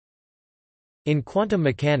In quantum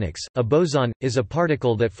mechanics, a boson is a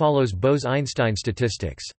particle that follows Bose–Einstein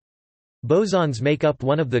statistics. Bosons make up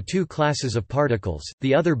one of the two classes of particles,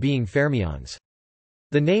 the other being fermions.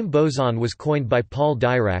 The name boson was coined by Paul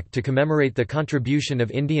Dirac to commemorate the contribution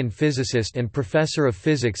of Indian physicist and professor of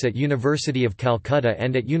physics at University of Calcutta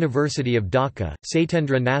and at University of Dhaka,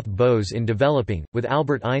 Satyendra Nath Bose in developing, with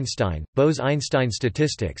Albert Einstein, Bose–Einstein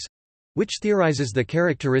statistics, which theorizes the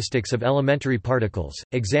characteristics of elementary particles.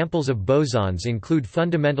 Examples of bosons include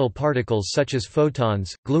fundamental particles such as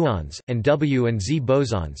photons, gluons, and W and Z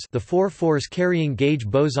bosons, the four force-carrying gauge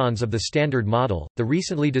bosons of the Standard Model, the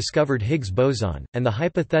recently discovered Higgs boson, and the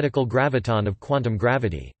hypothetical graviton of quantum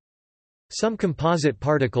gravity. Some composite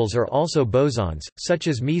particles are also bosons, such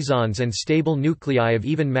as mesons, and stable nuclei of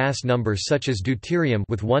even mass numbers such as deuterium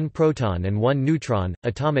with 1 proton and 1 neutron,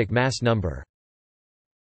 atomic mass number.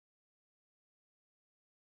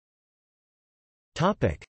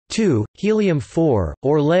 Topic 2. Helium-4,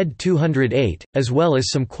 or lead-208, as well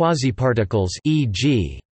as some quasiparticles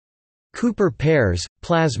e.g. Cooper pairs,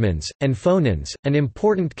 plasmons, and phonons. An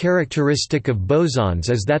important characteristic of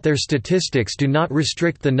bosons is that their statistics do not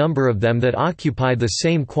restrict the number of them that occupy the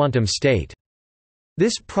same quantum state.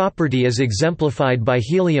 This property is exemplified by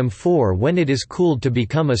helium-4 when it is cooled to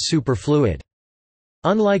become a superfluid.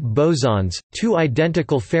 Unlike bosons, two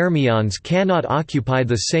identical fermions cannot occupy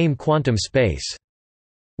the same quantum space.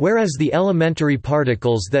 Whereas the elementary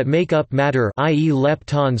particles that make up matter, i.e.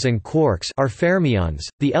 leptons and quarks, are fermions,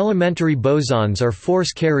 the elementary bosons are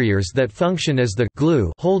force carriers that function as the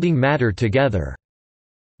glue holding matter together.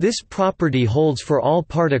 This property holds for all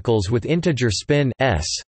particles with integer spin s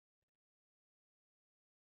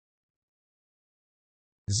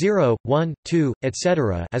 0, 1, 2,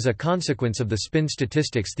 etc. as a consequence of the spin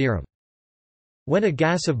statistics theorem. When a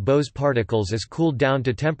gas of Bose particles is cooled down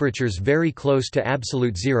to temperatures very close to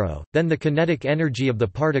absolute zero, then the kinetic energy of the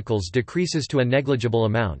particles decreases to a negligible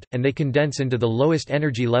amount, and they condense into the lowest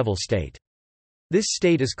energy level state. This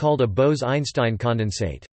state is called a Bose–Einstein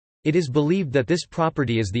condensate. It is believed that this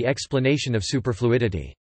property is the explanation of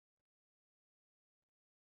superfluidity.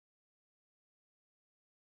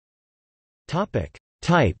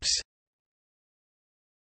 Types.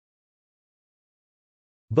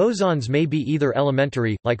 Bosons may be either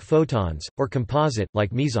elementary, like photons, or composite,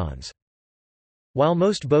 like mesons. While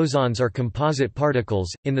most bosons are composite particles,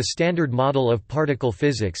 in the Standard Model of particle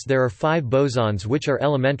physics there are 5 bosons which are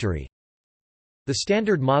elementary. The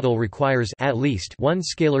Standard Model requires at least one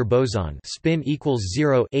scalar boson, spin equals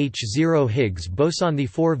 0, H0 Higgs boson. The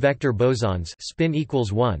 4 vector bosons, spin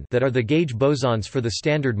equals 1, that are the gauge bosons for the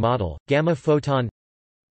Standard Model: gamma photon,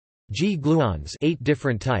 G gluons, 8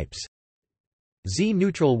 different types, Z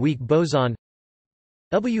neutral weak boson,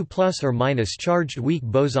 W plus or minus charged weak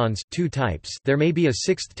bosons, 2 types. There may be a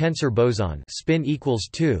 6th tensor boson, spin equals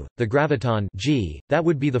 2, the graviton G, that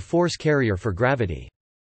would be the force carrier for gravity.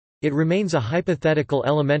 It remains a hypothetical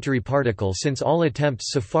elementary particle since all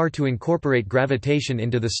attempts so far to incorporate gravitation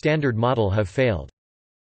into the Standard Model have failed.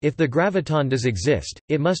 If the graviton does exist,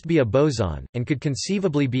 it must be a boson, and could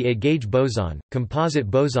conceivably be a gauge boson. Composite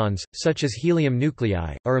bosons, such as helium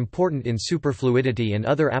nuclei, are important in superfluidity and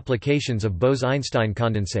other applications of Bose–Einstein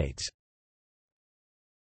condensates.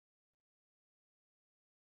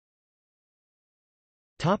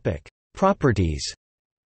 Topic: Properties.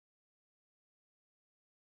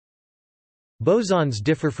 Bosons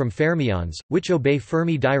differ from fermions, which obey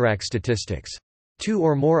Fermi-Dirac statistics. 2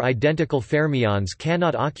 or more identical fermions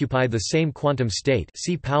cannot occupy the same quantum state.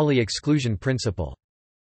 See Pauli exclusion principle.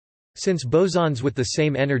 Since bosons with the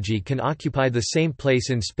same energy can occupy the same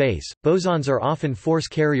place in space, bosons are often force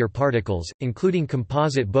carrier particles, including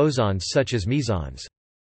composite bosons such as mesons.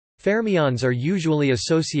 Fermions are usually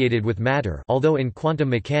associated with matter, although in quantum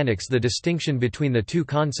mechanics the distinction between the two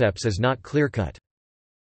concepts is not clear-cut.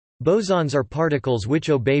 Bosons are particles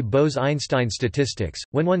which obey Bose–Einstein statistics.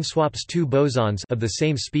 When one swaps 2 bosons of the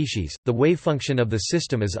same species, the wavefunction of the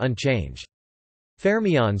system is unchanged.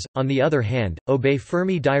 Fermions, on the other hand, obey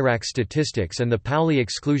Fermi-Dirac statistics and the Pauli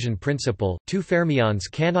exclusion principle. 2 fermions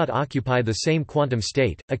cannot occupy the same quantum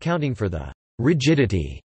state, accounting for the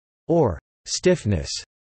rigidity or stiffness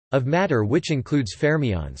of matter, which includes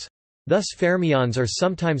fermions. Thus fermions are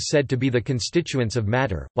sometimes said to be the constituents of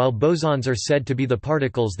matter, while bosons are said to be the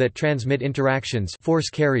particles that transmit interactions, force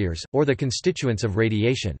carriers, or the constituents of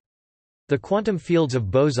radiation. The quantum fields of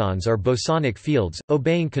bosons are bosonic fields,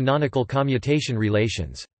 obeying canonical commutation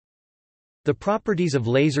relations. The properties of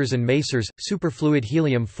lasers and masers, superfluid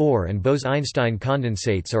helium-4 and Bose–Einstein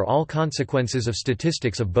condensates are all consequences of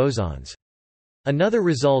statistics of bosons. Another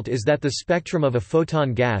result is that the spectrum of a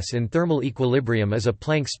photon gas in thermal equilibrium is a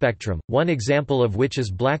Planck spectrum, one example of which is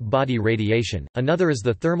black body radiation, another is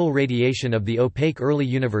the thermal radiation of the opaque early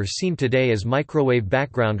universe seen today as microwave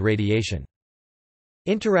background radiation.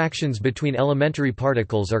 Interactions between elementary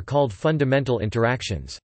particles are called fundamental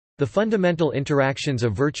interactions. The fundamental interactions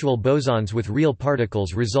of virtual bosons with real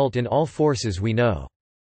particles result in all forces we know.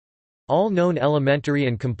 All known elementary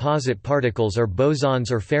and composite particles are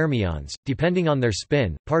bosons or fermions, depending on their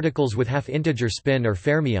spin. Particles with half-integer spin are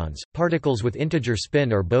fermions, particles with integer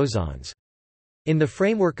spin are bosons. In the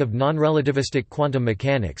framework of nonrelativistic quantum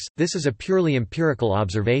mechanics, this is a purely empirical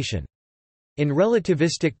observation. In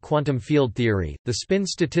relativistic quantum field theory, the spin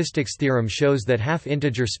statistics theorem shows that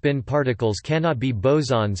half-integer spin particles cannot be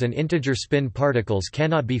bosons and integer spin particles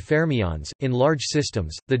cannot be fermions. In large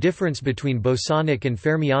systems, the difference between bosonic and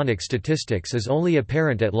fermionic statistics is only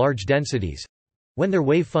apparent at large densities when their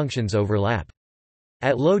wave functions overlap.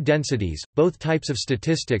 At low densities, both types of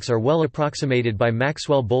statistics are well approximated by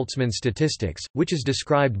Maxwell-Boltzmann statistics, which is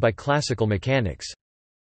described by classical mechanics.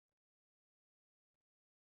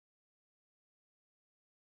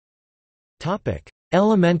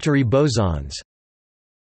 Elementary bosons.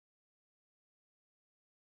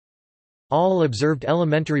 All observed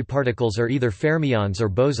elementary particles are either fermions or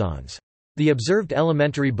bosons. The observed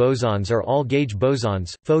elementary bosons are all gauge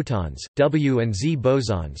bosons, photons, W and Z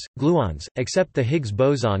bosons, gluons, except the Higgs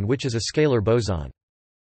boson, which is a scalar boson.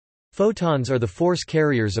 Photons are the force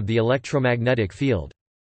carriers of the electromagnetic field.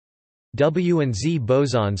 W and Z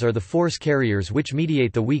bosons are the force carriers which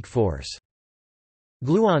mediate the weak force.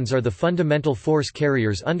 Gluons are the fundamental force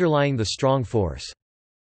carriers underlying the strong force.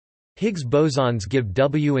 Higgs bosons give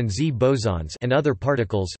W and Z bosons and other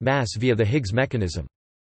particles mass via the Higgs mechanism.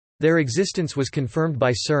 Their existence was confirmed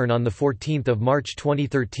by CERN on 14 March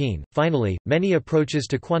 2013. Finally, many approaches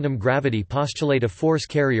to quantum gravity postulate a force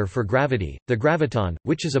carrier for gravity, the graviton,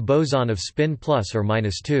 which is a boson of spin plus or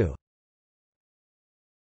minus 2.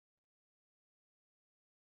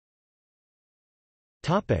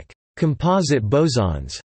 Composite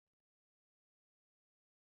bosons.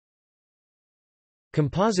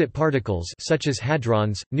 Composite particles such as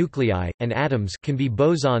hadrons, nuclei, and atoms can be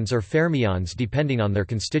bosons or fermions depending on their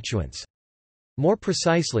constituents. More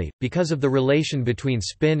precisely, because of the relation between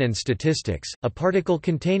spin and statistics, a particle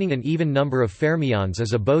containing an even number of fermions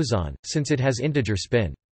is a boson, since it has integer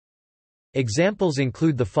spin. Examples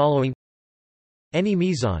include the following: any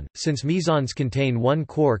meson, since mesons contain one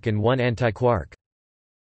quark and one antiquark.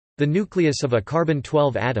 The nucleus of a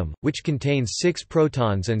carbon-12 atom, which contains 6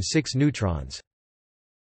 protons and 6 neutrons.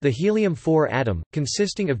 The helium-4 atom,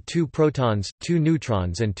 consisting of 2 protons, 2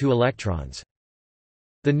 neutrons and 2 electrons.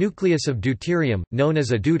 The nucleus of deuterium, known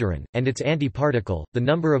as a deuteron, and its antiparticle. The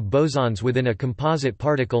number of bosons within a composite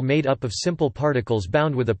particle made up of simple particles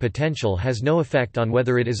bound with a potential has no effect on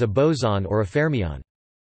whether it is a boson or a fermion.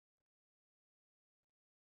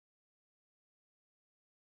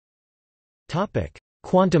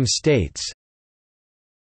 Quantum states.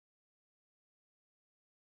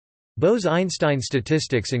 Bose–Einstein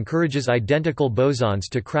statistics encourages identical bosons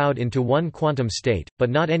to crowd into one quantum state, but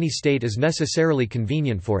not any state is necessarily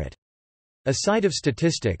convenient for it. Aside of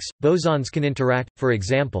statistics, bosons can interact. For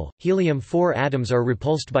example, helium-4 atoms are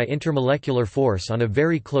repulsed by intermolecular force on a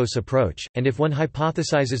very close approach, and if one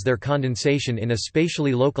hypothesizes their condensation in a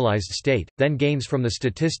spatially localized state, then gains from the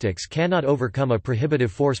statistics cannot overcome a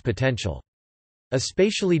prohibitive force potential. A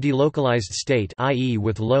spatially delocalized state, i.e.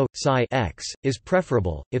 with low psi x, is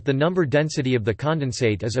preferable. If the number density of the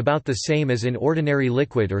condensate is about the same as in ordinary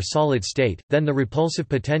liquid or solid state, then the repulsive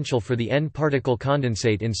potential for the n-particle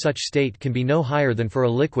condensate in such state can be no higher than for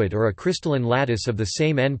a liquid or a crystalline lattice of the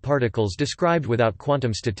same n particles described without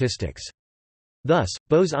quantum statistics. Thus,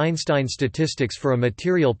 Bose–Einstein statistics for a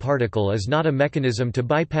material particle is not a mechanism to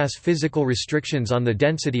bypass physical restrictions on the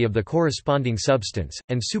density of the corresponding substance,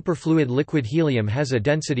 and superfluid liquid helium has a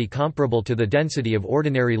density comparable to the density of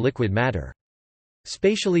ordinary liquid matter.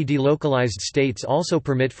 Spatially delocalized states also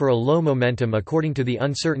permit for a low momentum according to the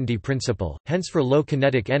uncertainty principle, hence for low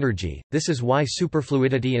kinetic energy. This is why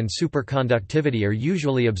superfluidity and superconductivity are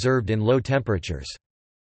usually observed in low temperatures.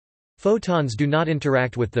 Photons do not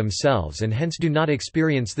interact with themselves and hence do not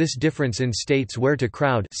experience this difference in states where to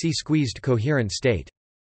crowd. See squeezed coherent state.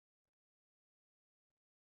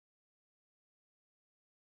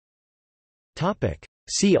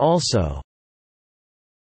 See also: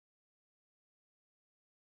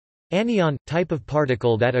 Anion – type of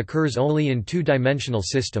particle that occurs only in two-dimensional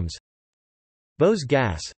systems. Bose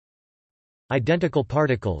gas. Identical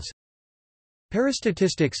particles.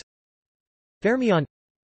 Parastatistics. Fermion.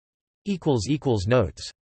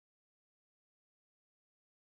 Notes